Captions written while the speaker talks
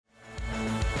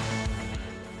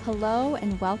Hello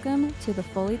and welcome to the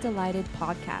Fully Delighted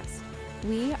podcast.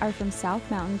 We are from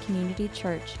South Mountain Community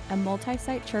Church, a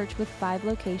multi-site church with 5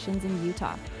 locations in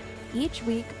Utah. Each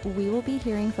week, we will be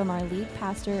hearing from our lead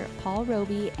pastor, Paul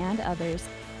Roby, and others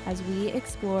as we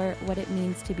explore what it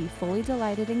means to be fully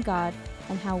delighted in God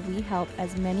and how we help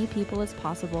as many people as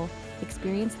possible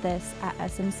experience this at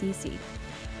SMCC.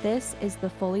 This is the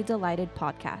Fully Delighted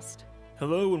podcast.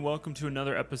 Hello and welcome to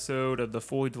another episode of the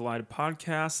Fully Delighted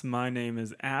podcast. My name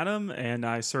is Adam and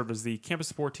I serve as the campus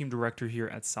support team director here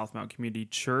at South Mountain Community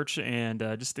Church, and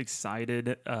just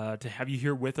excited to have you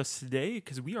here with us today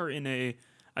because we are in a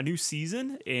new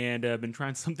season and I've been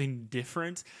trying something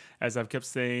different, as I've kept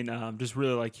saying. Just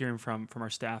really like hearing from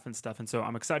our staff and stuff, and so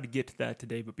I'm excited to get to that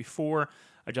today. But before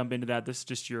I jump into that, this is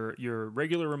just your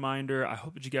regular reminder. I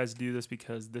hope that you guys do this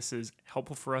because this is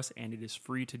helpful for us and it is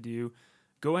free to do.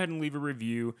 Go ahead and leave a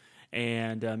review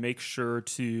and make sure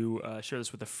to share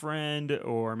this with a friend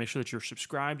or make sure that you're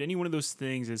subscribed. Any one of those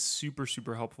things is super,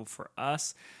 super helpful for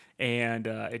us. And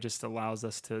it just allows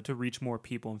us to reach more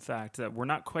people. In fact, we're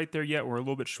not quite there yet. We're a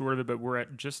little bit short of it, but we're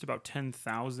at just about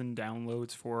 10,000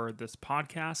 downloads for this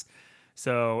podcast.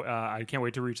 So I can't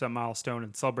wait to reach that milestone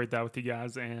and celebrate that with you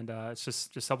guys. And it's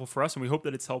just helpful for us. And we hope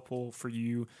that it's helpful for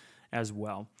you as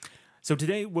well. So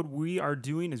today what we are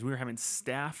doing is we're having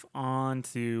staff on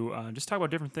to just talk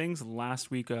about different things. Last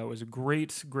week was a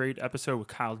great episode with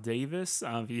Kyle Davis.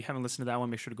 If you haven't listened to that one,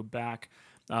 make sure to go back.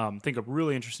 I think a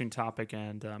really interesting topic,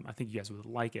 and I think you guys would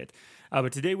like it.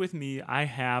 But today with me, I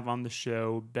have on the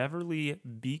show Beverly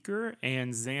Beaker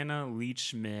and Xana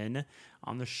Leachman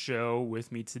on the show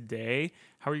with me today.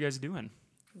 How are you guys doing?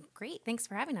 Great. Thanks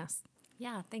for having us.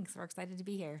 Yeah, thanks. We're excited to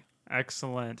be here.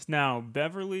 Excellent. Now,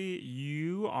 Beverly,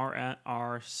 you are at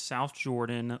our South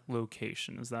Jordan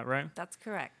location. Is that right? That's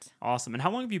correct. Awesome. And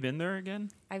how long have you been there again?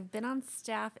 I've been on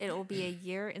staff. It will be a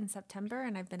year in September,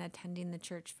 and I've been attending the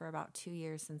church for about 2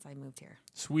 years since I moved here.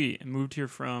 Sweet. And moved here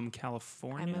from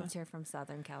California? I moved here from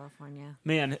Southern California.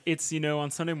 Man, it's,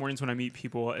 on Sunday mornings when I meet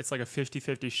people, it's like a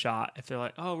 50-50 shot. If they're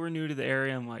like, oh, we're new to the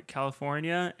area, I'm like,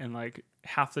 California? And like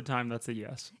half the time that's a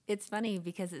yes. It's funny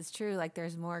because it's true. Like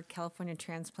there's more California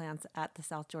transplants at the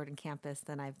South Jordan campus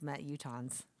than I've met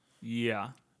Utahns. Yeah.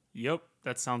 Yep.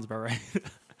 That sounds about right.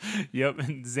 Yep.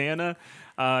 And Xana,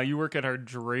 you work at our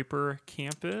Draper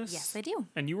campus. Yes, I do.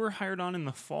 And you were hired on in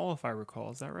the fall, if I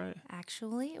recall. Is that right?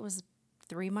 Actually, it was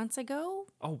 3 months ago.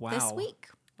 Oh, wow. This week.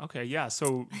 Okay. Yeah.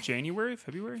 So January,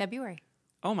 February? February.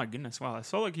 Oh my goodness! Wow, I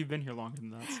felt like you've been here longer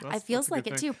than that. So It feels like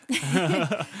it too.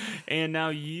 And now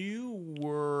you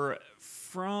were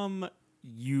from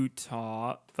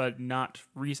Utah, but not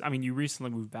recent. I mean, you recently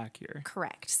moved back here.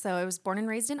 Correct. So I was born and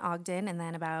raised in Ogden, and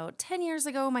then about 10 years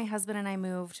ago, my husband and I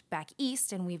moved back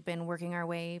east, and we've been working our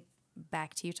way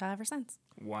back to Utah ever since.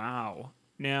 Wow.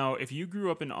 Now, if you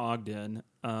grew up in Ogden,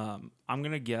 I'm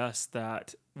gonna guess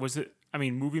that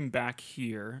moving back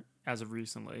here as of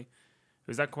recently.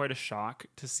 Was that quite a shock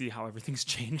to see how everything's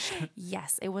changed?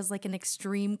 Yes, it was like an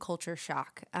extreme culture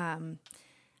shock.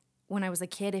 When I was a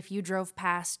kid, if you drove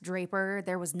past Draper,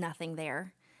 there was nothing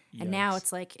there. Yikes. And now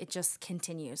it's like it just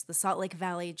continues. The Salt Lake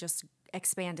Valley just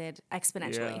expanded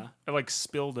exponentially. Yeah, it like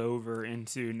spilled over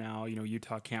into now,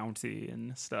 Utah County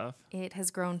and stuff. It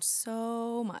has grown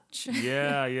so much.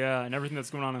 Yeah. And everything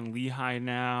that's going on in Lehigh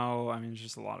now. I mean, there's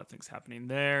just a lot of things happening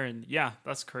there. And yeah,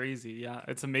 that's crazy. Yeah,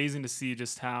 it's amazing to see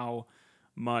just how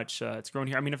much it's grown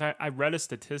here. I mean, if I read a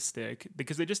statistic,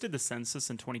 because they just did the census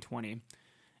in 2020,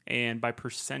 and by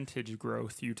percentage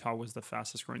growth, Utah was the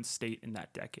fastest growing state in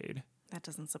that decade. That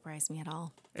doesn't surprise me at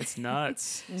all. It's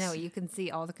nuts. No, you can see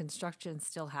all the construction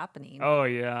still happening. Oh,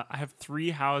 yeah. I have 3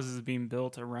 houses being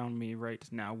built around me right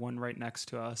now, 1 right next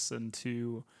to us and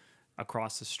 2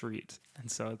 across the street.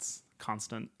 And so it's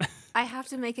constant. I have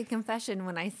to make a confession.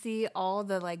 When I see all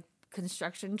the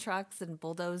construction trucks and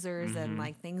bulldozers and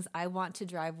things, I want to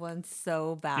drive one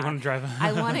so bad. You want to drive?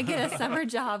 I want to get a summer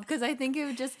job because I think it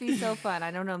would just be so fun.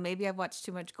 I don't know. Maybe I've watched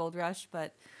too much Gold Rush,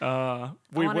 but I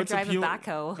want to drive a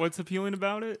backhoe. What's appealing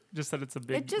about it? Just that it's a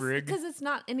big rig? Because it's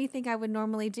not anything I would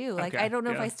normally do. I don't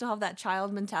know if I still have that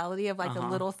child mentality of a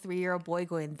little 3-year-old boy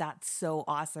going, that's so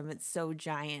awesome. It's so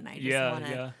giant. I just want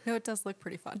to. Yeah. No, it does look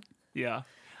pretty fun. Yeah.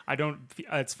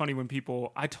 It's funny when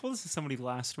I told this to somebody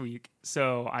last week.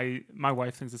 So my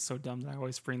wife thinks it's so dumb that I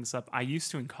always bring this up. I used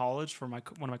to in college for one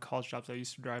of my college jobs, I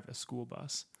used to drive a school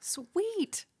bus.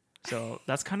 Sweet. So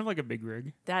that's kind of like a big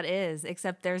rig. That is,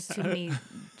 except there's too many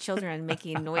children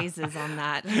making noises on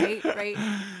that, right?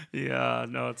 Yeah,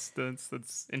 no,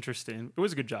 that's interesting. It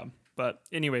was a good job. But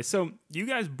anyway, so you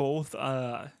guys both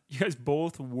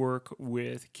work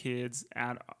with kids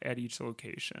at each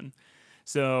location.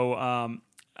 So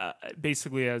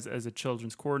basically as a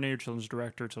children's coordinator, children's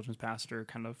director, children's pastor,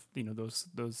 kind of,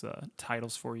 those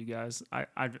titles for you guys.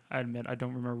 I admit I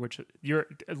don't remember which.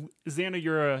 Xana,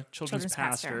 you're a children's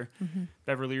pastor. Mm-hmm.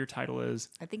 Beverly, your title is?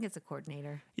 I think it's a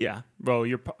coordinator. Yeah. Well,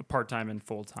 you're part-time and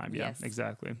full-time. Yeah, yes.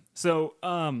 Exactly. So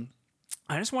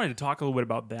I just wanted to talk a little bit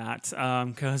about that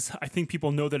because I think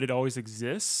people know that it always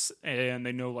exists and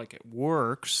they know like it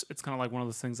works. It's kind of like one of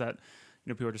those things that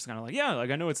people are just kind of like, yeah,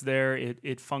 like I know it's there,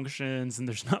 it functions, and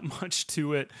there's not much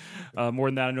to it. More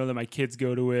than that, I know that my kids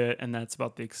go to it, and that's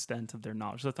about the extent of their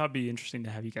knowledge. So I thought it'd be interesting to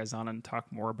have you guys on and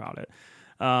talk more about it.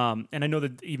 And I know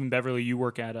that even Beverly, you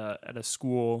work at a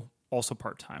school also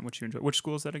part-time, which you enjoy. Which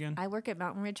school is that again? I work at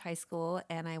Mountain Ridge High School,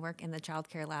 and I work in the child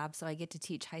care lab, so I get to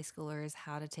teach high schoolers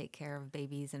how to take care of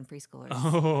babies and preschoolers.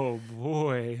 Oh,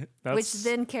 boy. Which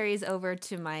then carries over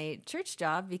to my church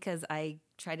job because I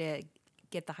try to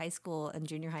get the high school and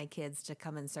junior high kids to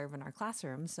come and serve in our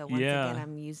classrooms. So once again,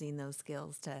 I'm using those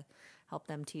skills to help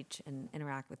them teach and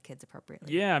interact with kids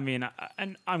appropriately. Yeah, I mean,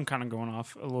 and I'm kind of going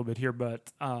off a little bit here,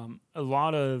 but a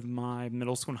lot of my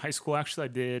middle school and high school, actually, I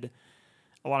did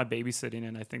a lot of babysitting,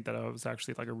 and I think that it was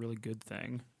actually like a really good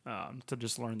thing to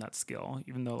just learn that skill,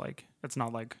 even though like it's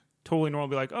not like totally normal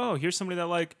to be like, oh, here's somebody that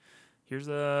like, here's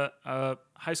a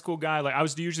high school guy. Like I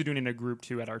was usually doing it in a group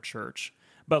too at our church.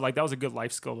 But like that was a good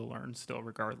life skill to learn still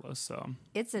regardless. So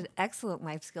it's an excellent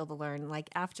life skill to learn. Like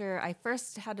after I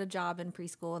first had a job in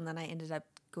preschool and then I ended up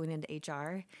going into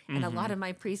HR, and a lot of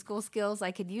my preschool skills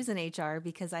I could use in HR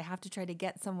because I have to try to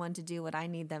get someone to do what I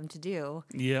need them to do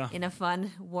in a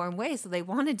fun, warm way so they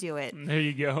want to do it. There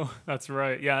you go. That's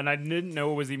right. Yeah, and I didn't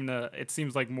know it was even it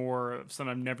seems like more of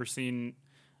something I've never seen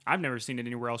it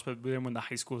anywhere else, but then when the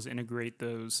high schools integrate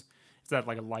those, is that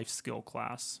like a life skill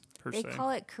class? They call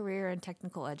it career and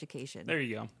technical education. There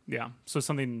you go. Yeah. So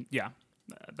something,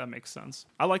 that makes sense.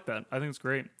 I like that. I think it's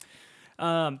great.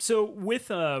 So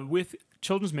with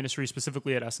children's ministry,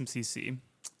 specifically at SMCC,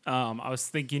 I was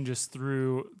thinking just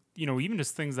through, even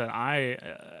just things that I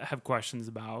have questions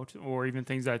about, or even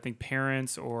things that I think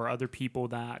parents or other people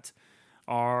that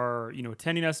are,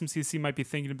 attending SMCC might be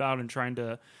thinking about and trying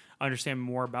to understand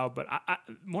more about. But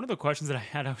one of the questions that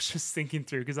I was just thinking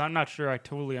through, because I'm not sure I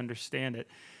totally understand it,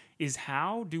 is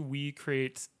how do we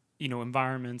create,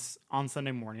 environments on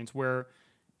Sunday mornings where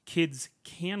kids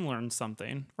can learn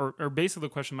something, or basically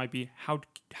the question might be, how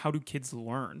do kids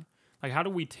learn? Like, how do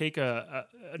we take an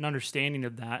understanding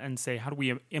of that and say, how do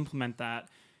we implement that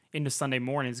into Sunday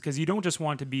mornings? Because you don't just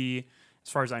want to be,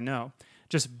 as far as I know,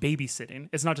 just babysitting.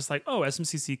 It's not just like, oh,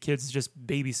 SMCC kids just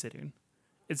babysitting.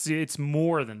 It's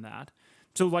more than that.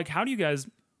 So, like, how do you guys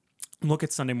look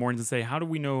at Sunday mornings and say, how do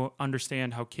we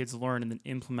understand how kids learn and then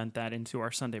implement that into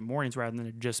our Sunday mornings rather than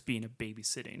it just being a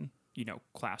babysitting,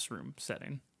 classroom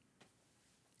setting?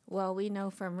 Well, we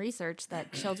know from research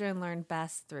that children learn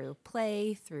best through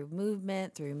play, through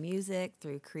movement, through music,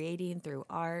 through creating, through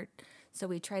art. So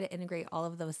we try to integrate all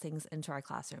of those things into our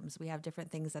classrooms. We have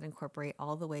different things that incorporate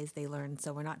all the ways they learn.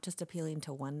 So we're not just appealing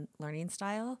to one learning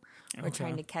style. We're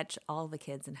trying to catch all the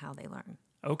kids and how they learn.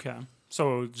 Okay.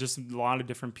 So just a lot of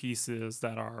different pieces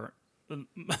that are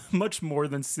much more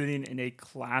than sitting in a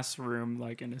classroom,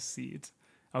 like in a seat.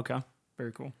 Okay.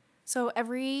 Very cool. So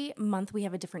every month we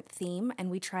have a different theme,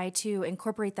 and we try to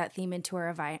incorporate that theme into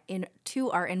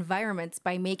our environments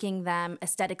by making them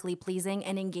aesthetically pleasing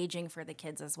and engaging for the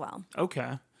kids as well.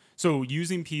 Okay. So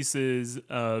using pieces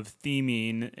of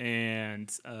theming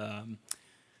and,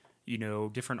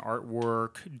 different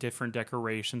artwork, different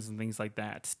decorations and things like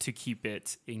that to keep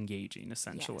it engaging,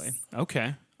 essentially. Yes.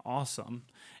 Okay. Awesome.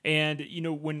 And,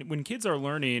 when kids are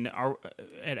learning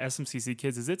at SMCC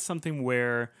Kids, is it something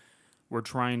where we're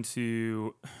trying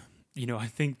to, I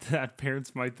think that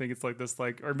parents might think it's like this,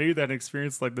 or maybe that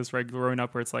experience like this, right, growing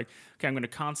up where it's like, okay, I'm going to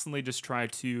constantly just try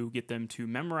to get them to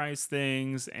memorize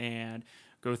things and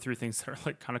go through things that are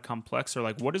like kind of complex, or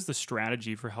like, what is the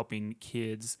strategy for helping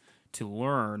kids to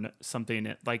learn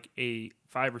something like a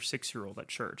 5 or 6 year old at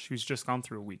church who's just gone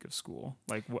through a week of school?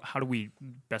 Like, how do we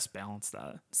best balance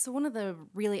that? So one of the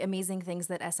really amazing things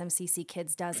that SMCC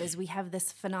Kids does is we have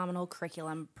this phenomenal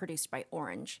curriculum produced by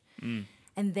Orange.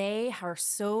 And they are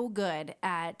so good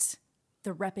at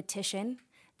the repetition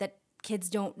that kids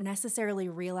don't necessarily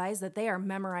realize that they are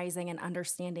memorizing and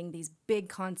understanding these big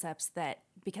concepts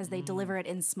because they deliver it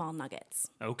in small nuggets.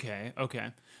 Okay.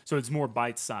 So it's more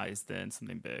bite-sized than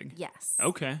something big. Yes.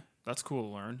 Okay. That's cool to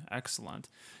learn. Excellent.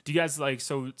 Do you guys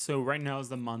so right now is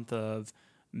the month of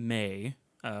May,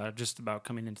 just about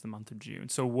coming into the month of June.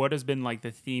 So what has been like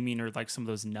the theming or like some of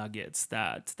those nuggets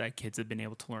that kids have been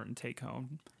able to learn and take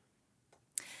home?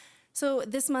 So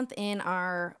this month in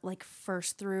our like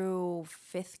 1st through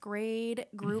 5th grade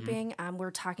grouping,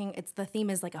 we're talking, the theme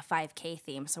is like a 5K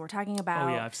theme. So we're talking about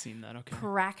I've seen that. Okay.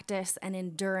 practice and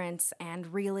endurance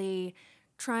and really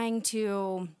trying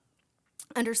to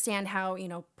understand how,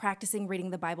 practicing reading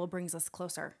the Bible brings us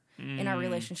closer in our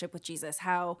relationship with Jesus,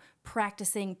 how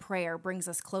practicing prayer brings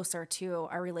us closer to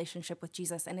our relationship with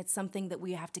Jesus. And it's something that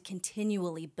we have to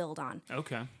continually build on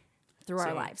through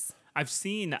our lives. I've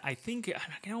seen, I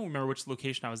don't remember which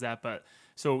location I was at, but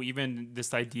so even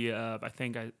this idea of, I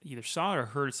think I either saw it or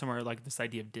heard it somewhere, like this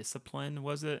idea of discipline,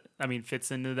 was it? I mean,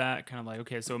 fits into that kind of like,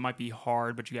 okay, so it might be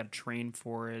hard, but you got to train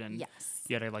for it and Yes.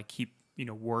 you got to like keep,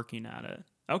 working at it.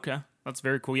 Okay. That's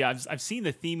very cool. Yeah. I've seen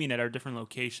the theming at our different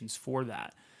locations for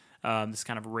that. This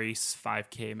kind of race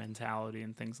 5K mentality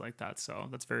and things like that. So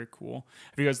that's very cool.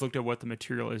 Have you guys looked at what the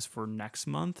material is for next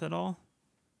month at all?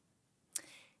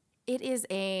 It is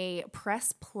a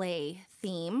press play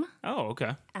theme. Oh,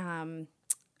 okay.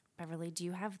 Beverly, do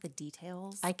you have the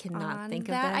details? I cannot think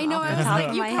of that? them. I know. off I the was top like,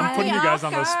 of you my caught head. Putting me you guys off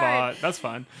on the guard. spot. That's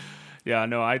fine. Yeah,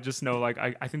 no, I just know like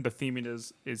I think the theming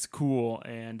is cool,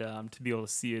 and to be able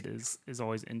to see it is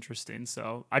always interesting.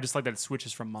 So I just like that it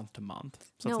switches from month to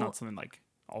month. So it's No. not something like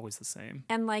always the same.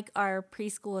 And like our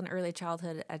preschool and early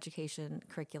childhood education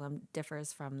curriculum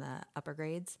differs from the upper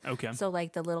grades. Okay. So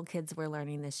like the little kids were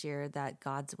learning this year that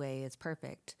God's way is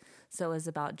perfect. So it was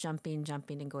about jumping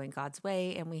and going God's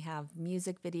way. And we have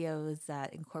music videos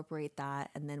that incorporate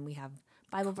that. And then we have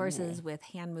Bible verses with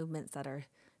hand movements that are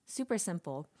super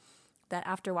simple, that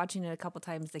after watching it a couple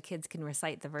times, the kids can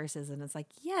recite the verses and it's like,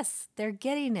 yes, they're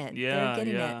getting it. They're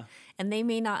getting it. And they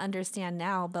may not understand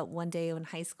now, but one day in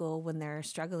high school when they're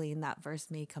struggling, that verse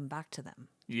may come back to them.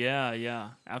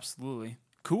 Yeah, absolutely.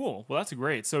 Cool. Well, that's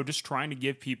great. So just trying to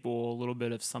give people a little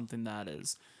bit of something that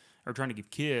is, or trying to give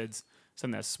kids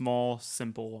something that's small,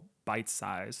 simple,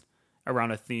 bite-sized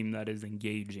around a theme that is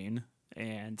engaging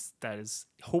and that is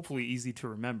hopefully easy to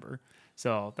remember.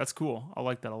 So that's cool. I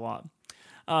like that a lot.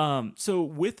 So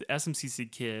with SMCC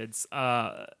Kids,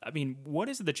 I mean, what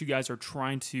is it that you guys are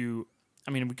trying to,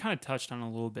 I mean, we kind of touched on it a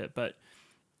little bit, but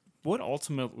what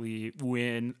ultimately,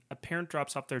 when a parent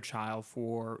drops off their child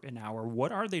for an hour,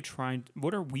 what are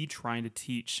we trying to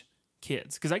teach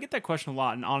kids? Because I get that question a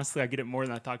lot, and honestly, I get it more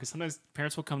than I thought, because sometimes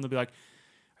parents will come and they'll be like,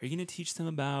 are you going to teach them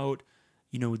about,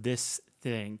 this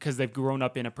thing? Because they've grown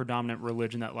up in a predominant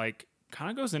religion that like kind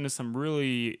of goes into some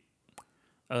really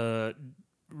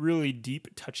deep,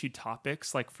 touchy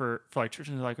topics, like for like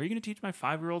churches, they're like, are you going to teach my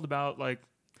 5-year-old about like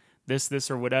this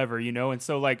or whatever, And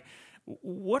so like,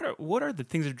 what are the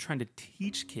things that you're trying to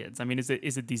teach kids? I mean, is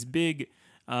it these big,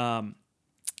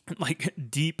 like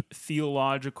deep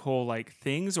theological like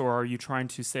things, or are you trying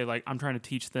to say like, I'm trying to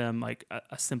teach them like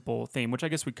a simple thing, which I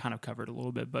guess we kind of covered a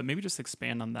little bit, but maybe just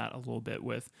expand on that a little bit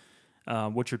with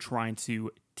what you're trying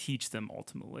to teach them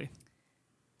ultimately.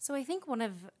 So I think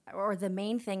the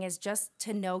main thing is just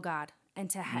to know God and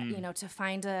to to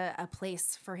find a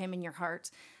place for Him in your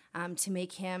heart, to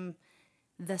make Him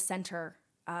the center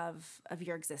of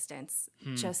your existence,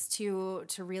 just to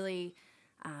really,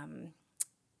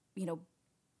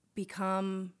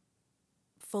 become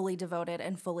fully devoted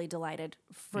and fully delighted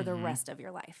for the rest of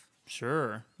your life.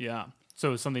 Sure, yeah.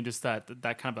 So something just that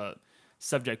kind of a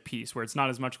subject piece where it's not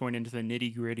as much going into the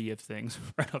nitty gritty of things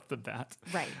right off the bat.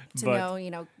 Right.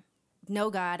 To know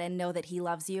God and know that He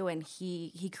loves you and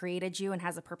He created you and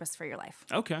has a purpose for your life.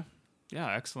 Okay.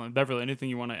 Yeah, excellent. Beverly, anything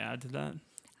you want to add to that?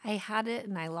 I had it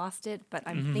and I lost it, but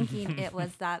I'm thinking it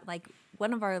was that like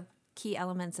one of our key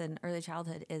elements in early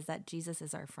childhood is that Jesus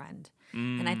is our friend.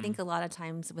 And I think a lot of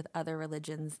times with other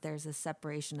religions, there's a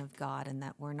separation of God and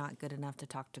that we're not good enough to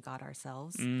talk to God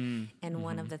ourselves. And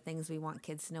one of the things we want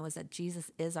kids to know is that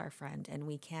Jesus is our friend and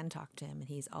we can talk to Him and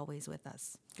He's always with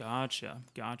us. Gotcha.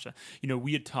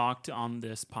 We had talked on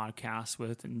this podcast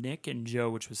with Nick and Joe,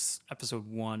 which was episode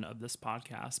 1 of this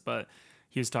podcast, but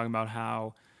he was talking about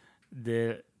how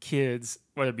the kids,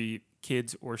 whether it be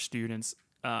kids or students,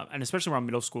 and especially around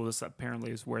middle school, this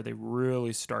apparently is where they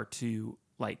really start to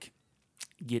like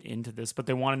get into this, but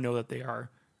they want to know that they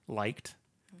are liked,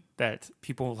 that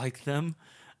people like them,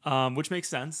 which makes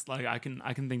sense. Like I can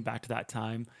think back to that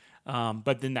time.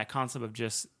 But then that concept of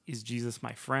just, is Jesus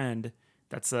my friend?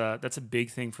 That's a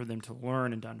big thing for them to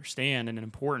learn and to understand, and an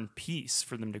important piece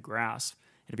for them to grasp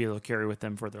and to be able to carry with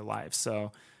them for their lives.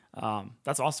 So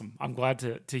that's awesome. I'm glad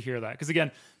to hear that. Because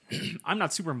again, I'm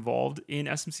not super involved in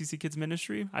SMCC Kids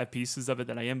ministry. I have pieces of it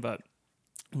that I am, but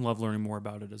I love learning more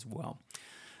about it as well.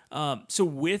 So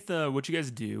with what you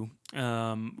guys do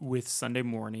with Sunday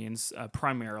mornings,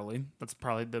 primarily, that's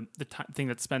probably the thing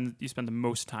that you spend the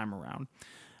most time around.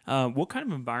 What kind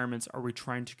of environments are we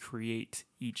trying to create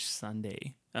each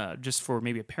Sunday? Just for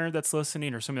maybe a parent that's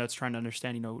listening or somebody that's trying to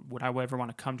understand, would I ever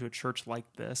want to come to a church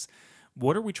like this?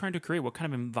 What are we trying to create? What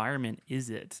kind of environment is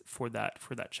it for that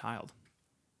child?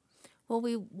 Well,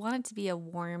 we want it to be a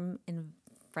warm and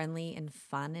friendly and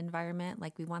fun environment.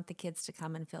 Like, we want the kids to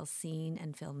come and feel seen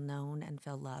and feel known and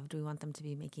feel loved. We want them to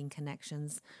be making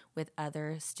connections with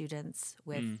other students,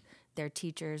 with their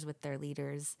teachers, with their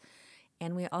leaders.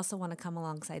 And we also want to come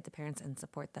alongside the parents and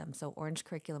support them. So Orange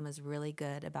Curriculum is really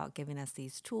good about giving us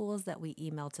these tools that we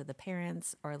email to the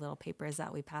parents, or little papers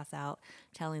that we pass out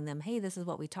telling them, hey, this is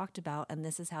what we talked about, and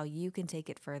this is how you can take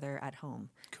it further at home.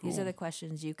 Cool. These are the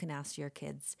questions you can ask your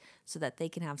kids so that they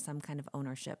can have some kind of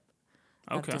ownership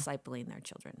of discipling their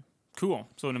children. Cool.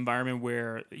 So an environment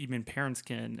where even parents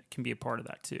can be a part of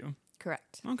that too.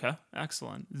 Correct. Okay,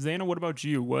 excellent. Xana, what about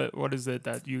you? What is it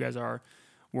that you guys are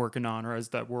working on, or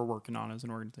that we're working on as an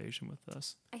organization with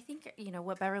this? I think,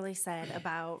 what Beverly said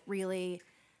about really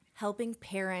helping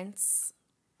parents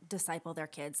disciple their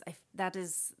kids. That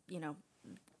is,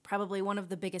 probably one of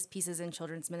the biggest pieces in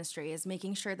children's ministry, is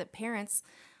making sure that parents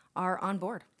are on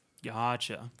board.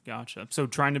 Gotcha. So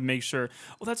trying to make sure.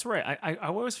 Well, that's right. I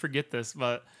always forget this,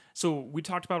 but so we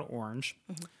talked about Orange,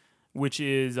 which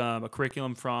is a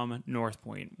curriculum from North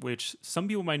Point, which some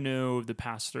people might know. The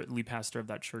lead pastor of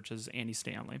that church is Andy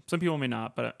Stanley. Some people may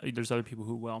not, but there's other people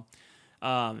who will.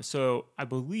 So I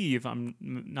believe, I'm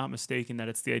not mistaken, that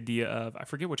it's the idea of, I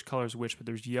forget which color is which, but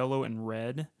there's yellow and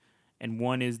red, and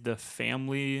one is the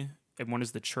family and one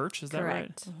is the church. Is that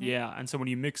right? Mm-hmm. Yeah. And so when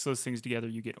you mix those things together,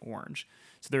 you get Orange.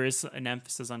 So there is an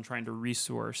emphasis on trying to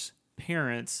resource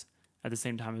parents at the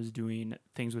same time as doing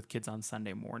things with kids on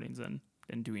Sunday mornings and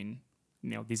doing,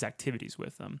 these activities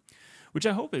with them, which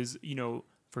I hope is,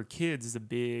 for kids is a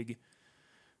big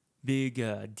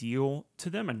deal to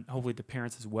them, and hopefully the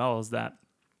parents as well, is that,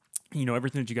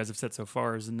 everything that you guys have said so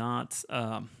far is not,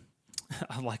 I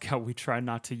like how we try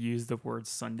not to use the word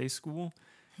Sunday school,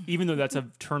 even though that's a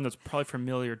term that's probably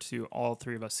familiar to all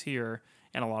three of us here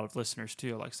and a lot of listeners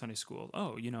too, like Sunday school.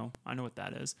 Oh, I know what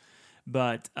that is.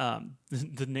 But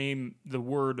the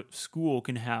word school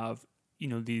can have,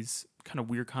 these kind of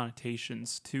weird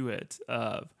connotations to it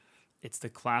of, it's the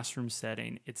classroom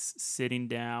setting, it's sitting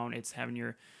down, it's having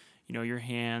your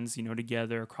hands,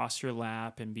 together across your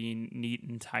lap and being neat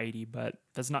and tidy, but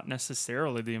that's not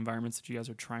necessarily the environments that you guys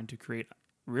are trying to create,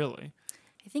 really.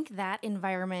 I think that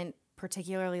environment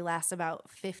particularly lasts about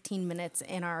 15 minutes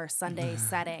in our Sunday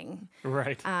setting.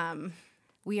 Right.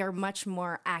 We are much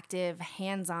more active,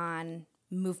 hands-on,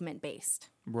 movement-based.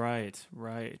 Right.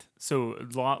 So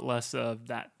a lot less of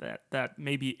that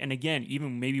maybe, and again,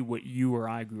 even maybe what you or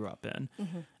I grew up in,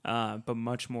 but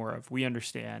much more of, we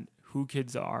understand who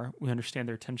kids are. We understand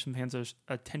their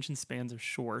attention spans are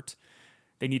short.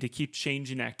 They need to keep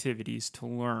changing activities to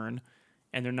learn,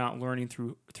 and they're not learning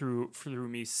through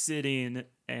me sitting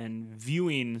and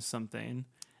viewing something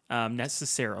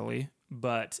necessarily,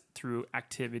 but through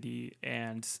activity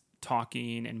and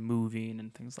talking and moving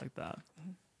and things like that.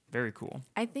 Very cool.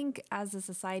 I think as a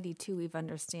society too, we've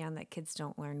understand that kids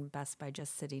don't learn best by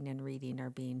just sitting and reading or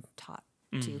being taught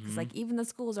to, because like even the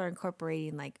schools are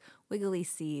incorporating like wiggly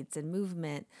seats and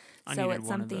movement. So it's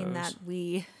something that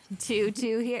we do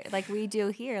here. Like we do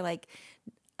here. Like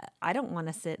I don't want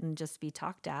to sit and just be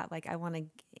talked at. Like I want to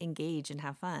engage and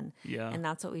have fun. Yeah. And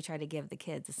that's what we try to give the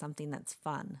kids, is something that's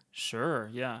fun. Sure.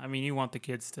 Yeah. I mean, you want the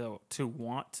kids to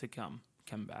want to come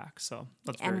back. So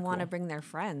that's very cool. And want to bring their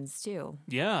friends too.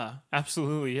 Yeah,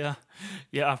 absolutely. Yeah.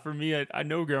 Yeah. For me, I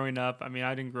know growing up, I mean,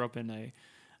 I didn't grow up in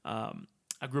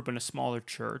I grew up in a smaller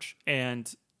church,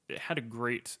 and it had a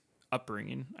great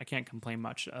upbringing. I can't complain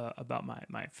much about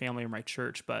my family or my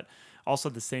church, but also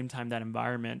at the same time, that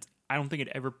environment, I don't think it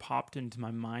ever popped into my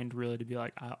mind really to be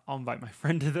like, I'll invite my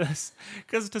friend to this.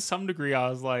 Because to some degree, I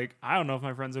was like, I don't know if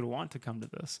my friends would want to come to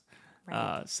this.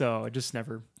 Right. So it just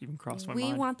never even crossed my mind.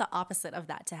 We want the opposite of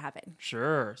that to happen.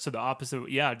 Sure. So the opposite,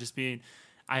 yeah, just being,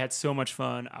 I had so much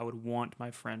fun, I would want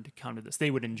my friend to come to this. They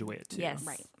would enjoy it too. Yes.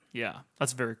 Right. Yeah,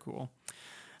 that's very cool.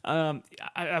 I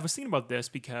was thinking about this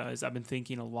because I've been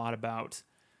thinking a lot about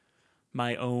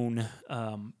my own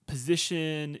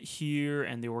position here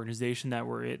and the organization that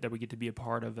we get to be a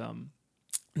part of. I'm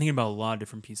thinking about a lot of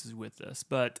different pieces with this,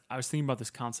 but I was thinking about this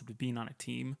concept of being on a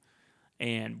team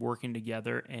and working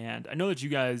together. And I know that you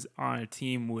guys are on a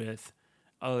team with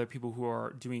other people who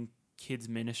are doing kids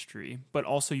ministry, but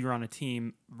also you're on a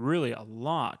team really a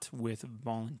lot with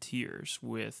volunteers,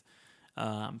 with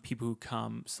people who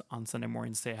come on Sunday morning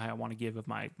and say, "Hi, I want to give of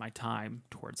my time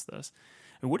towards this."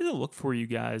 And what does it look for you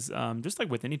guys? Just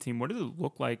like with any team, what does it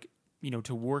look like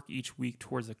to work each week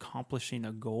towards accomplishing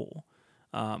a goal.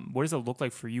 What does it look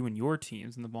like for you and your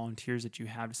teams and the volunteers that you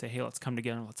have to say, hey, let's come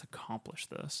together and let's accomplish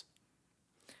this?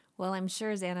 Well, I'm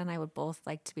sure Xana and I would both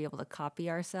like to be able to copy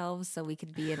ourselves so we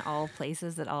could be in all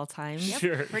places at all times.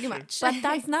 Sure, Pretty much. But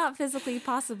that's not physically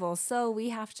possible. So we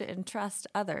have to entrust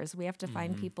others. We have to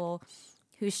find people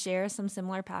who share some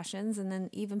similar passions, and then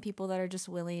even people that are just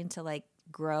willing to like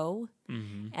grow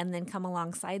and then come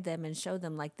alongside them and show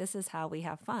them like, this is how we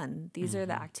have fun. These are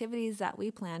the activities that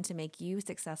we plan to make you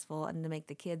successful and to make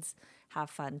the kids have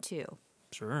fun too.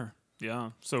 Sure.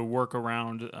 Yeah. So work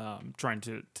around trying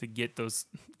to get those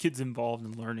kids involved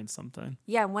in learning something.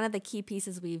 Yeah. One of the key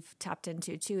pieces we've tapped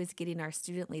into too is getting our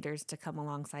student leaders to come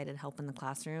alongside and help in the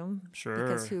classroom. Sure.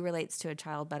 Because who relates to a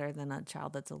child better than a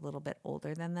child that's a little bit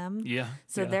older than them? Yeah.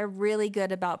 So they're really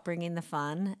good about bringing the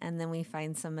fun. And then we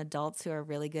find some adults who are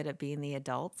really good at being the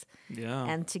adults. Yeah.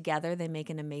 And together they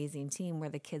make an amazing team where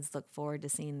the kids look forward to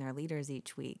seeing their leaders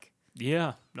each week.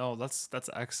 Yeah. No, that's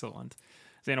excellent.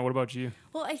 Xana, what about you?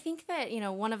 Well, I think that,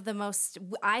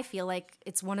 I feel like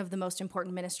it's one of the most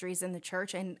important ministries in the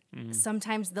church. And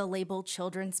sometimes the label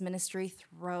children's ministry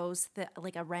throws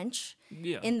a wrench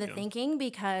in the thinking,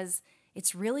 because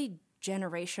it's really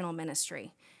generational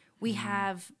ministry. We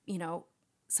have,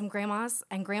 some grandmas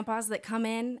and grandpas that come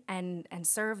in and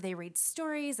serve. They read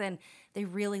stories and they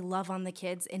really love on the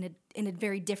kids in a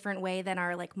very different way than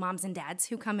our like moms and dads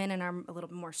who come in and are a little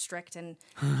bit more strict and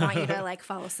want you to like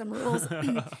follow some rules.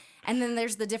 And then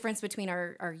there's the difference between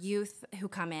our youth who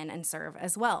come in and serve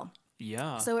as well.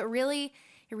 Yeah. So it really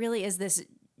is this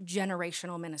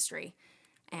generational ministry.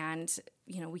 And,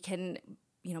 we can,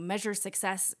 measure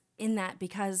success in that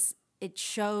because it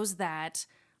shows that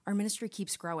our ministry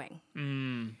keeps growing.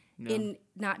 In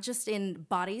not just in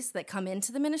bodies that come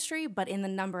into the ministry, but in the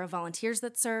number of volunteers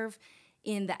that serve,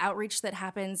 in the outreach that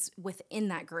happens within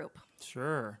that group.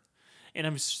 Sure. And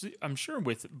I'm sure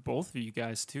with both of you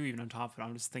guys too, even on top of it,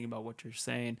 I'm just thinking about what you're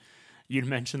saying. You'd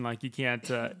mentioned like you can't,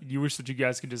 you wish that you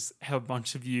guys could just have a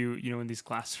bunch of you, in these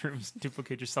classrooms,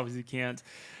 duplicate yourselves. You can't.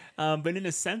 But in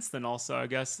a sense, then also, I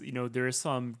guess, there is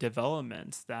some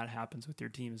development that happens with your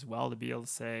team as well to be able to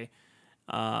say,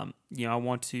 I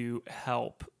want to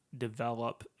help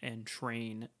develop and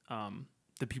train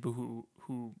the people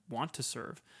who want to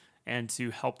serve, and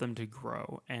to help them to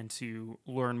grow and to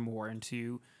learn more and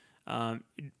to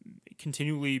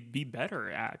continually be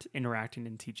better at interacting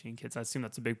and teaching kids. I assume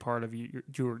that's a big part of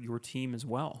your team as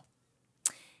well.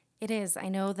 It is. I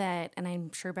know that, and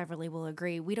I'm sure Beverly will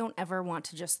agree, we don't ever want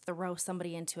to just throw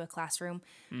somebody into a classroom.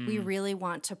 We really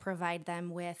want to provide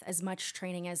them with as much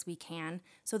training as we can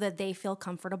so that they feel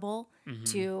comfortable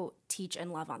to teach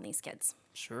and love on these kids.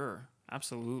 Sure.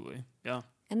 Absolutely. Yeah.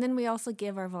 And then we also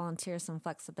give our volunteers some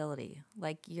flexibility.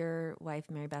 Like your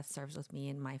wife, Mary Beth, serves with me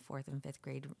in my 4th and 5th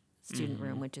grade student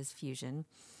room, which is Fusion.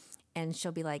 And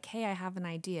she'll be like, hey, I have an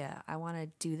idea. I want to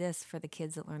do this for the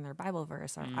kids that learn their Bible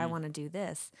verse, or I want to do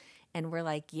this. And we're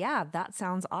like, yeah, that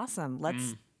sounds awesome.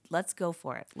 Let's go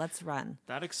for it. Let's run.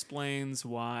 That explains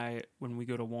why when we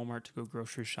go to Walmart to go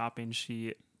grocery shopping,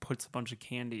 she puts a bunch of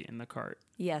candy in the cart.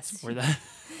 Yes. Where that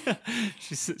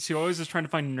she always is trying to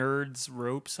find Nerds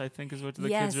ropes, I think is what the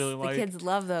kids really like. The kids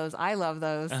love those. I love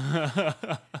those.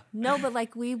 No, but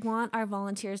like we want our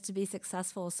volunteers to be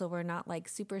successful, so we're not like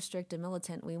super strict and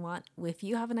militant. We want, if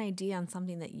you have an idea on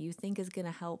something that you think is going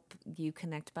to help you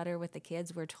connect better with the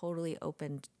kids, we're totally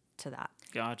open to that.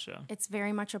 Gotcha. It's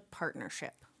very much a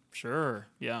partnership. Sure.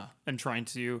 Yeah. And trying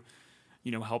to,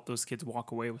 help those kids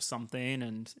walk away with something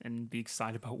and be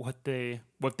excited about what they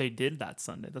did that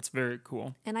Sunday. That's very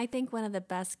cool. And I think one of the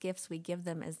best gifts we give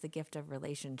them is the gift of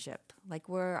relationship. Like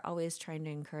we're always trying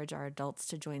to encourage our adults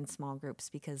to join small groups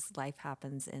because life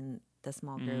happens in the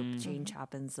small group, change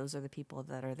happens. Those are the people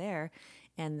that are there.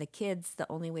 And the kids, the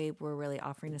only way we're really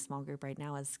offering a small group right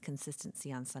now is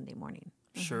consistency on Sunday morning.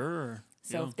 Sure.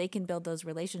 So if they can build those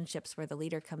relationships where the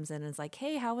leader comes in and is like,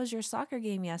 hey, how was your soccer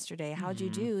game yesterday? How'd you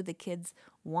do? The kids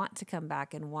want to come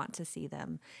back and want to see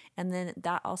them. And then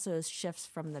that also shifts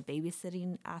from the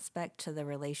babysitting aspect to the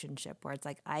relationship where it's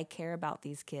like, I care about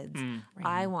these kids.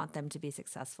 I want them to be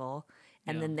successful.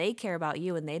 And then they care about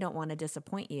you and they don't want to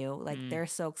disappoint you. Like they're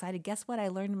so excited. Guess what? I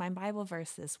learned my Bible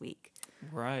verse this week.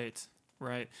 Right.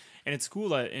 And it's cool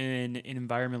that in an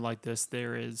environment like this,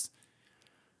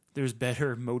 there's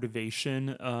better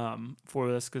motivation for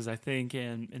this, because I think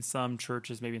in some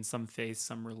churches, maybe in some faiths,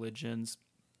 some religions,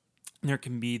 there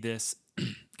can be this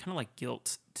kind of like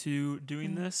guilt to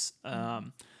doing this,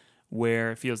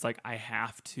 where it feels like I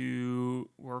have to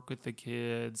work with the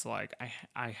kids, like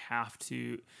I have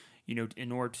to,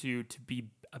 in order to be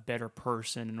a better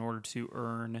person, in order to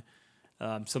earn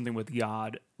something with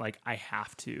God, like I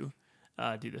have to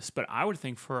do this. But I would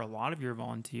think for a lot of your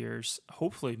volunteers,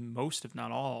 hopefully most, if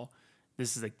not all,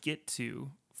 this is a get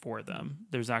to for them.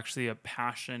 There's actually a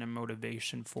passion and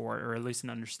motivation for it, or at least an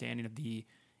understanding of the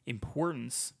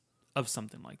importance of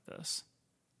something like this.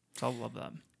 So I love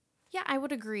that. Yeah, I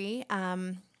would agree.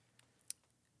 I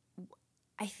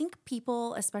think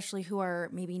people, especially who are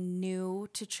maybe new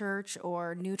to church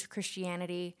or new to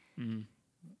Christianity,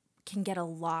 can get a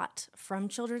lot from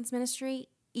children's ministry,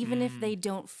 even if they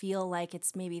don't feel like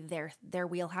it's maybe their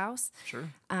wheelhouse. Sure.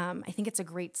 I think it's a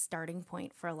great starting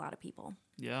point for a lot of people.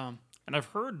 Yeah. And I've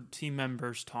heard team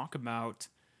members talk about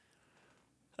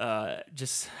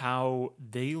just how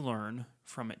they learn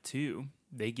from it too.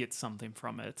 They get something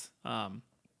from it.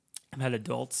 I've had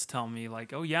adults tell me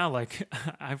like, oh yeah, like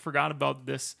I forgot about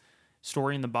this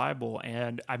story in the Bible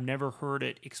and I've never heard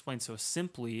it explained so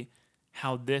simply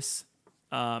how this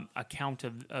account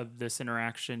of this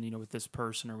interaction, with this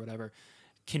person or whatever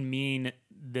can mean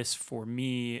this for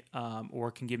me,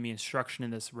 or can give me instruction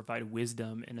in this, provide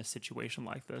wisdom in a situation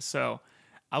like this. So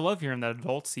I love hearing that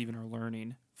adults even are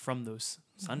learning from those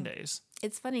Sundays.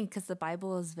 It's funny because the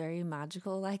Bible is very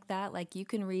magical like that. Like you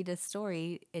can read a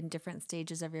story in different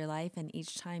stages of your life, and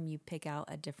each time you pick out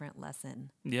a different lesson.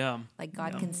 Yeah. Like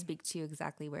God can speak to you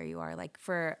exactly where you are. Like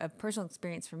for a personal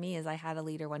experience for me is I had a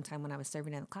leader one time when I was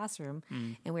serving in the classroom,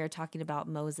 and we were talking about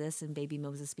Moses and baby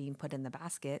Moses being put in the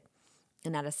basket.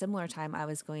 And at a similar time, I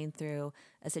was going through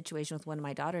a situation with one of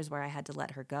my daughters where I had to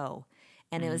let her go.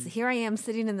 And it was, here I am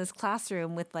sitting in this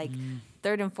classroom with like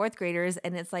third and fourth graders.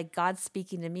 And it's like God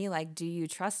speaking to me, like, do you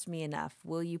trust me enough?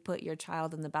 Will you put your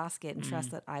child in the basket and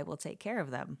trust that I will take care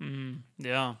of them?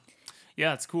 Yeah.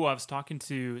 Yeah, it's cool. I was talking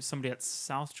to somebody at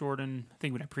South Jordan, I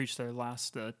think when I preached there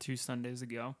last 2 Sundays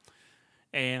ago,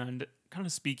 and kind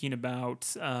of speaking about,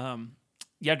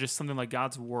 just something like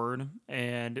God's word.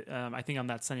 And I think on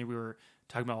that Sunday we were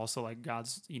talking about also like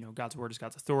God's word is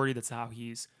God's authority. That's how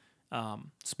he's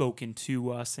spoken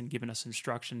to us and given us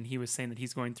instruction. He was saying that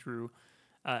he's going through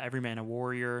Every Man a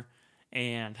Warrior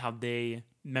and how they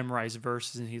memorize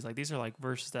verses. And he's like, these are like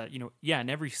verses that, in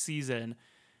every season,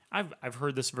 I've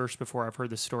heard this verse before, I've heard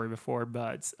this story before,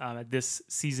 but at this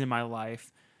season in my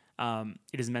life,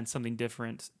 it has meant something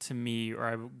different to me, or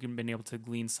I've been able to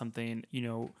glean something,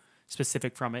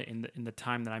 specific from it in the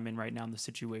time that I'm in right now and the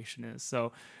situation is.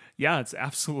 So yeah, it's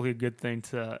absolutely a good thing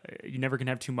you never can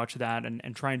have too much of that,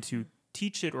 and trying to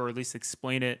teach it or at least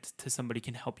explain it to somebody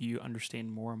can help you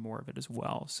understand more and more of it as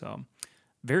well. So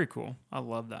very cool. I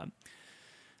love that.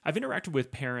 I've interacted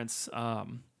with parents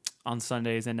on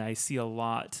Sundays, and I see a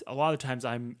lot of times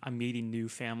I'm meeting new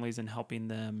families and helping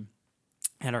them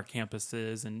at our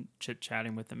campuses and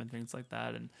chit-chatting with them and things like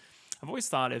that. And I've always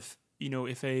thought if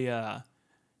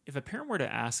a parent were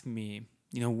to ask me,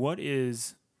 what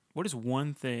is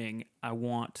one thing I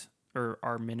want, or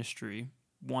our ministry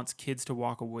wants kids to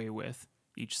walk away with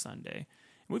each Sunday?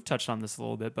 And we've touched on this a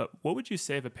little bit, but what would you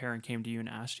say if a parent came to you and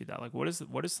asked you that? Like, what is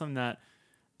something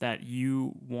that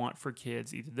you want for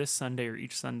kids either this Sunday or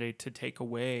each Sunday to take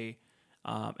away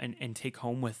and take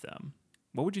home with them?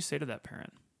 What would you say to that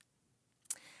parent?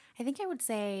 I think I would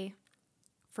say,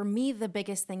 for me, the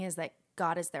biggest thing is that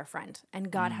God is their friend, and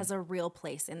God has a real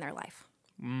place in their life.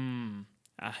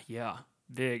 Yeah,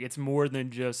 big. It's more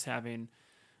than just having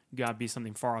God be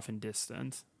something far off and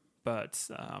distant, but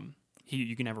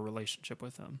you can have a relationship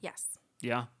with him. Yes.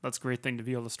 Yeah, that's a great thing to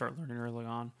be able to start learning early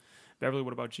on. Beverly,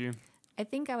 what about you? I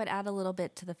think I would add a little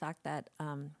bit to the fact that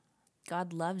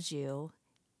God loves you,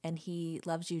 and he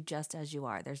loves you just as you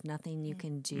are. There's nothing you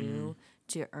can do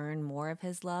to earn more of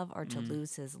his love or to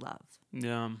lose his love.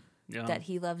 Yeah. That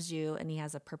he loves you and he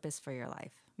has a purpose for your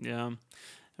life. Yeah.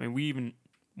 I mean, we even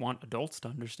want adults to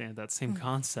understand that same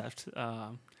concept,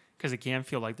 because it can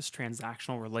feel like this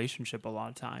transactional relationship a lot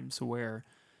of times where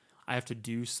I have to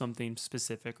do something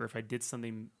specific, or if I did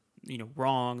something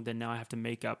wrong, then now I have to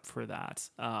make up for that.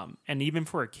 And even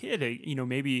for a kid,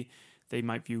 maybe they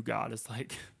might view God as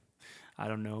like, I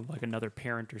don't know, like another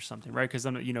parent or something, right? Because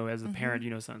as a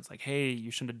parent, someone's like, hey,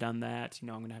 you shouldn't have done that. I'm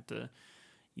going to have to,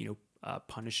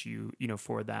 punish you,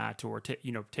 for that, or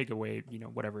take away,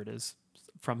 whatever it is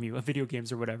from you, video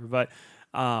games or whatever. But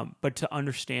to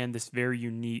understand this very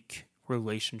unique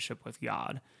relationship with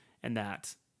God, and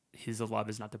that his love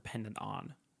is not dependent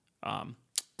on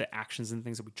the actions and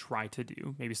things that we try to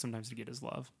do, maybe sometimes to get his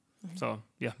love. So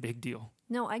yeah, big deal.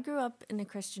 No, I grew up in a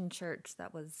Christian church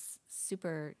that was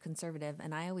super conservative.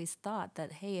 And I always thought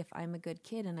that, hey, if I'm a good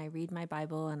kid and I read my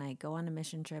Bible and I go on a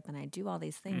mission trip and I do all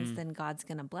these things, then God's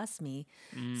going to bless me.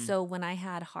 So when I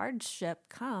had hardship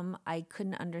come, I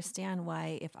couldn't understand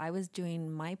why, if I was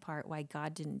doing my part, why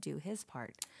God didn't do his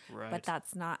part. Right. But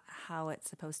that's not how it's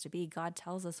supposed to be. God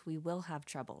tells us we will have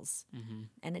troubles.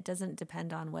 And it doesn't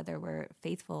depend on whether we're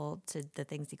faithful to the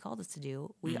things he called us to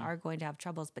do. We are going to have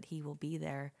troubles, but he will be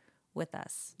there with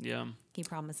us. Yeah. He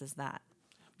promises that.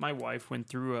 My wife went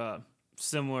through a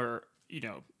similar,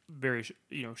 very,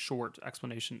 short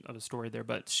explanation of a story there,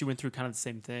 but she went through kind of the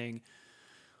same thing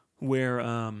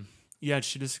where,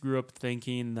 she just grew up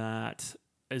thinking that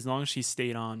as long as she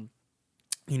stayed on,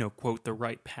 quote, the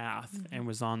right path and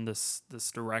was on this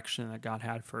direction that God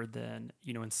had for her, then,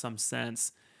 in some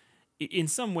sense,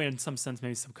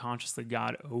 maybe subconsciously,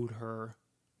 God owed her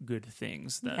good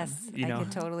things then. Yes, I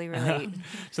could totally relate.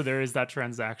 So there is that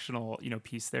transactional,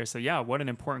 piece there. So yeah, what an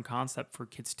important concept for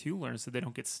kids to learn so they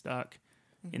don't get stuck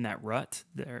in that rut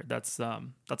there. That's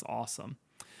awesome.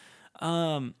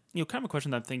 Kind of a question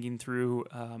that I'm thinking through,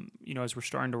 as we're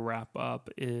starting to wrap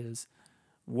up is,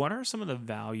 what are some of the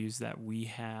values that we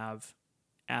have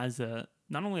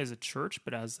not only as a church,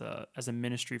 but as a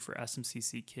ministry for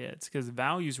SMCC kids? Because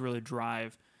values really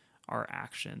drive our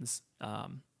actions,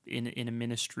 in a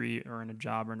ministry or in a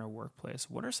job or in a workplace.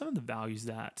 What are some of the values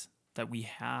that we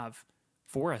have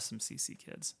for SMCC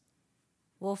kids?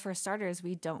 Well, for starters,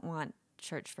 we don't want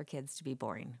church for kids to be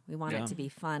boring. We want it to be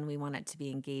fun. We want it to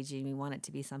be engaging. We want it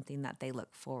to be something that they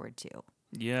look forward to.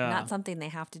 Yeah. Not something they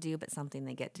have to do, but something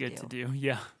they get to do.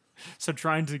 Yeah. So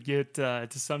trying to get, to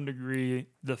some degree,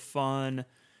 the fun,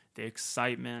 the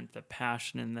excitement, the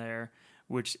passion in there,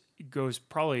 which goes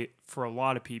probably for a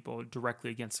lot of people directly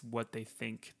against what they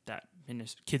think that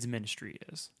kids ministry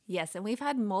is. Yes, and we've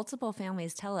had multiple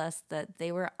families tell us that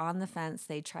they were on the fence,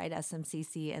 they tried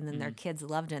SMCC, and then their kids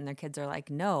loved it, and their kids are like,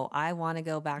 no, I want to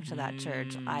go back to that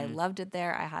church. I loved it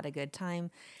there. I had a good time.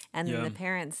 And then the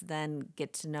parents then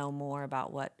get to know more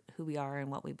about who we are and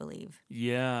what we believe.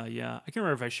 Yeah. I can't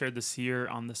remember if I shared this here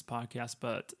on this podcast,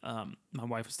 but my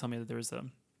wife was telling me that there was a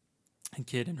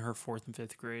kid in her 4th and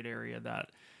 5th grade area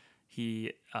that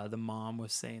the mom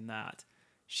was saying that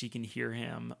she can hear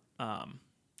him, I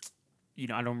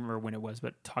don't remember when it was,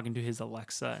 but talking to his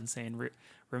Alexa and saying,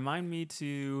 remind me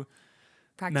to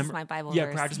practice my Bible verse.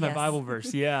 Yeah, practice my Bible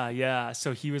verse. Yeah.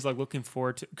 So he was like looking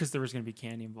forward to, because there was going to be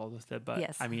candy involved with it,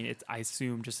 but I mean, I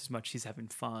assume just as much he's having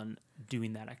fun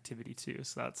doing that activity too.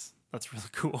 So that's really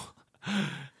cool.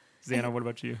 Xana, what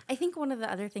about you? I think one of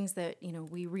the other things that,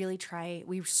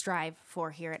 we strive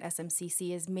for here at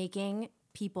SMCC is making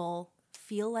people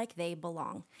feel like they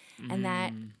belong. And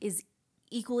that is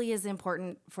equally as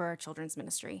important for our children's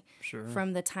ministry. Sure.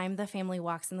 From the time the family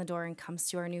walks in the door and comes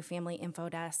to our new family info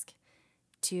desk,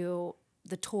 to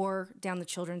the tour down the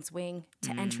children's wing,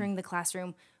 to entering the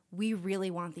classroom, we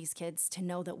really want these kids to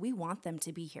know that we want them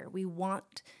to be here. We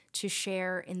want to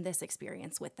share in this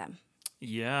experience with them.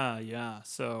 Yeah.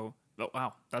 So,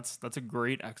 wow, that's a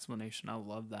great explanation. I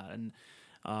love that. And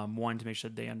wanting to make sure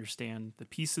they understand the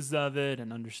pieces of it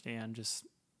and understand just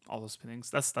all those things.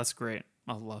 That's great.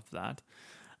 I love that.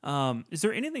 Is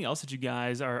there anything else that you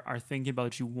guys are thinking about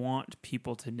that you want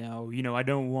people to know? I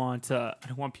don't want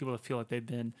people to feel like they've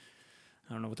been,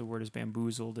 I don't know what the word is,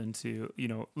 bamboozled into,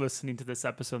 listening to this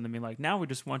episode and then being like, now we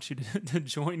just want you to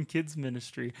join kids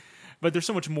ministry. But there's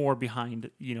so much more behind,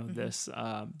 this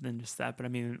than just that. But I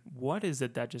mean, what is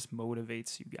it that just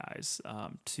motivates you guys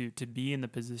to be in the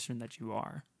position that you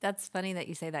are? That's funny that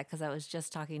you say that, because I was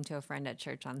just talking to a friend at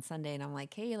church on Sunday and I'm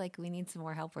like, hey, we need some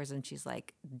more helpers. And she's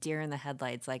like, deer in the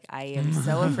headlights. I am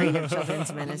so afraid of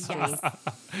children's ministry.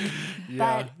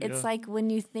 But it's like, when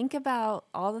you think about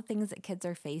all the things that kids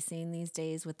are facing these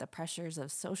days with the pressures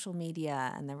of social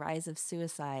media and the rise of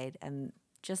suicide and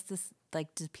just this,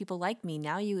 do people like me?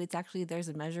 Now there's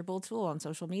a measurable tool on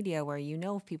social media where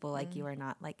if people like you or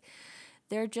not.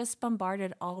 They're just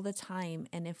bombarded all the time.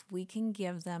 And if we can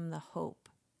give them the hope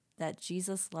that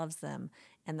Jesus loves them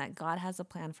and that God has a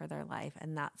plan for their life,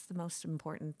 and that's the most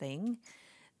important thing,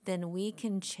 then we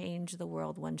can change the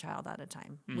world one child at a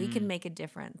time. We can make a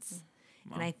difference.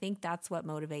 Wow. And I think that's what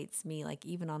motivates me,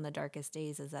 even on the darkest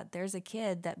days, is that there's a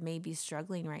kid that may be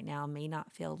struggling right now, may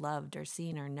not feel loved or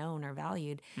seen or known or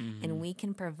valued, and we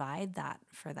can provide that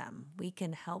for them. We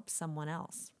can help someone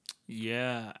else.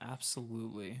 Yeah,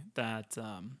 absolutely. That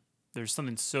there's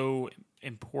something so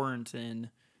important in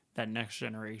that next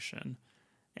generation.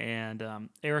 And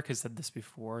Eric has said this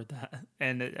before,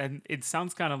 and it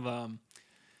sounds kind of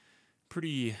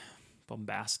pretty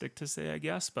bombastic to say, I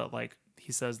guess, but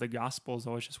he says the gospel is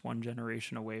always just one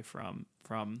generation away from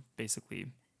basically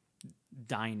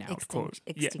dying out.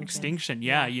 Extinction.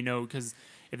 Yeah, because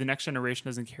if the next generation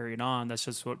doesn't carry it on, that's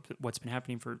just what's been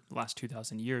happening for the last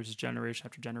 2,000 years. Generation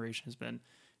after generation has been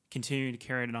continuing to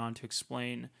carry it on to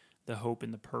explain the hope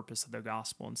and the purpose of the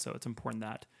gospel. And so it's important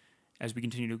that as we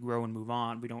continue to grow and move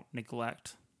on, we don't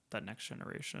neglect that next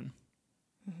generation.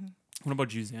 Mm-hmm. What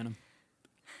about you, Xana?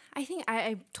 I think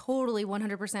I totally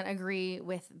 100% agree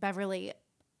with Beverly.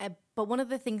 But one of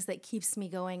the things that keeps me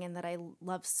going and that I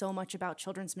love so much about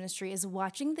children's ministry is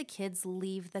watching the kids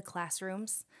leave the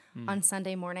classrooms on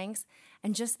Sunday mornings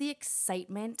and just the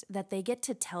excitement that they get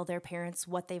to tell their parents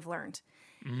what they've learned.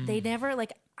 They never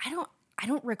I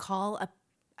don't recall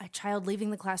a child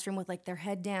leaving the classroom with like their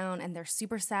head down and they're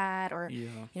super sad or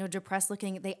depressed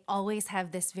looking. They always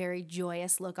have this very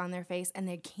joyous look on their face and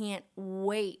they can't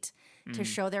wait to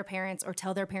show their parents or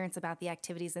tell their parents about the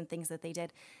activities and things that they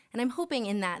did. And I'm hoping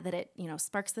in that it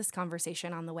sparks this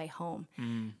conversation on the way home,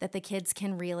 that the kids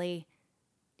can really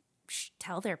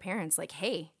tell their parents like,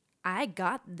 hey, I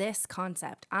got this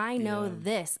concept. I know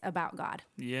this about God.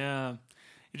 Yeah.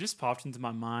 It just popped into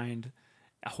my mind.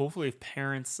 Hopefully if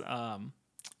parents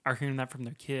are hearing that from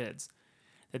their kids,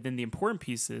 that then the important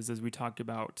piece is, as we talked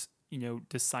about,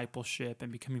 discipleship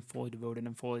and becoming fully devoted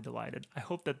and fully delighted. I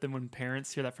hope that then when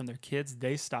parents hear that from their kids,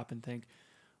 they stop and think,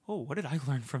 oh, what did I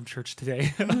learn from church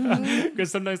today?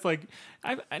 Because sometimes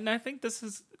I think this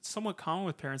is somewhat common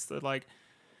with parents that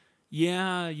we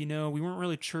weren't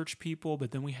really church people,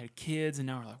 but then we had kids and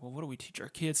now we're like, well, what do we teach our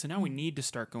kids? So now we need to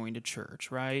start going to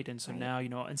church, right? And so now,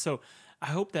 and so I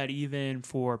hope that even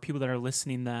for people that are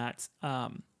listening that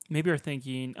maybe are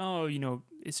thinking, oh,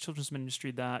 is children's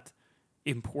ministry that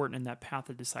important in that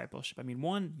path of discipleship? I mean,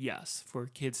 one, yes, for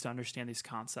kids to understand these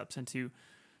concepts and to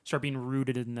start being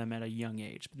rooted in them at a young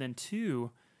age. But then two,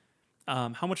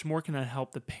 how much more can that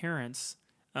help the parents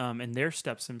in their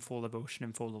steps in full devotion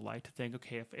and full delight to think,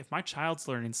 okay, if my child's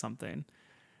learning something,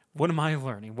 what am I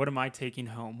learning? What am I taking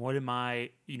home? What is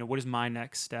my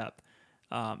next step?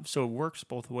 So it works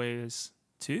both ways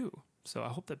too. So I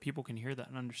hope that people can hear that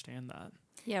and understand that.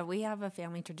 Yeah, we have a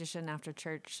family tradition after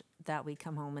church that we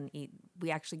come home and eat.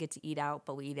 We actually get to eat out,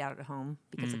 but we eat out at home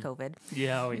because of COVID.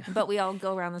 Yeah, oh yeah. But we all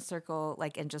go around the circle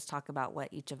and just talk about what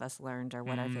each of us learned or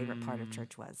what our favorite part of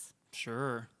church was.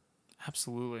 Sure.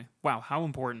 Absolutely. Wow, how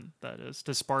important that is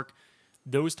to spark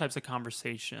those types of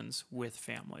conversations with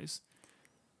families.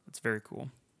 That's very cool.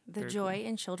 The joy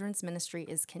in children's ministry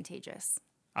is contagious.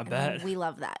 I bet. We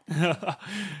love that.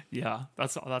 Yeah,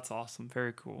 that's awesome.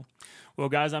 Very cool. Well,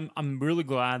 guys, I'm really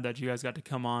glad that you guys got to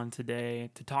come on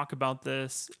today to talk about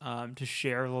this, to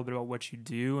share a little bit about what you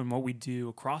do and what we do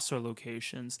across our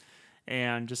locations,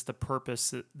 and just the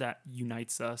purpose that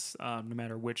unites us, no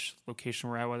matter which location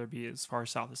we're at, whether it be as far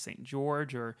south as St.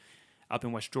 George or up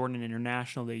in West Jordan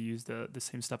International. They use the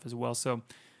same stuff as well. So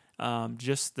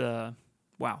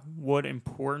what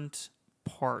important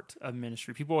part of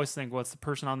ministry. People always think, well, it's the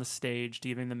person on the stage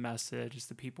giving the message, it's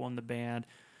the people in the band,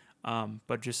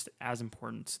 but just as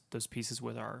important, those pieces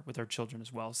with our children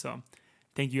as well. So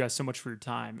thank you guys so much for your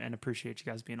time and appreciate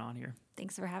you guys being on here.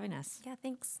 Thanks for having us. Yeah,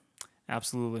 thanks.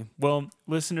 Absolutely. Well,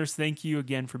 listeners, thank you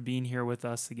again for being here with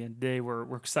us again today.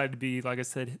 We're excited to be, like I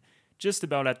said, just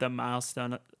about at the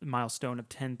milestone of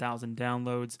 10,000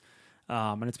 downloads.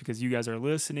 And it's because you guys are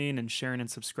listening and sharing and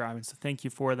subscribing. So thank you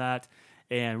for that.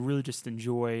 And really just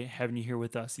enjoy having you here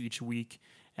with us each week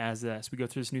as we go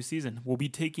through this new season. We'll be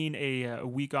taking a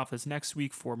week off this next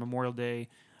week for Memorial Day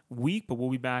week, but we'll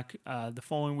be back the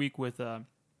following week with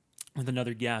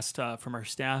another guest from our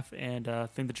staff, and I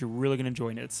think that you're really going to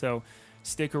enjoy it. So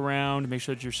stick around, make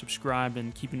sure that you're subscribed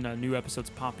and keeping new episodes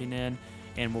popping in,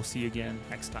 and we'll see you again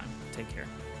next time. Take care.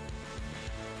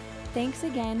 Thanks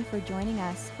again for joining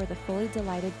us for the Fully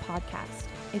Delighted podcast.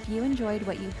 If you enjoyed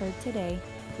what you heard today,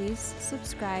 please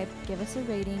subscribe, give us a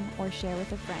rating, or share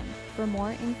with a friend. For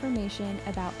more information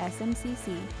about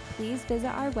SMCC, please visit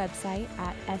our website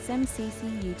at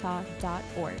smccutah.org.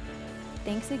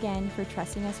 Thanks again for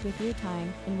trusting us with your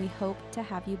time, and we hope to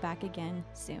have you back again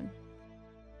soon.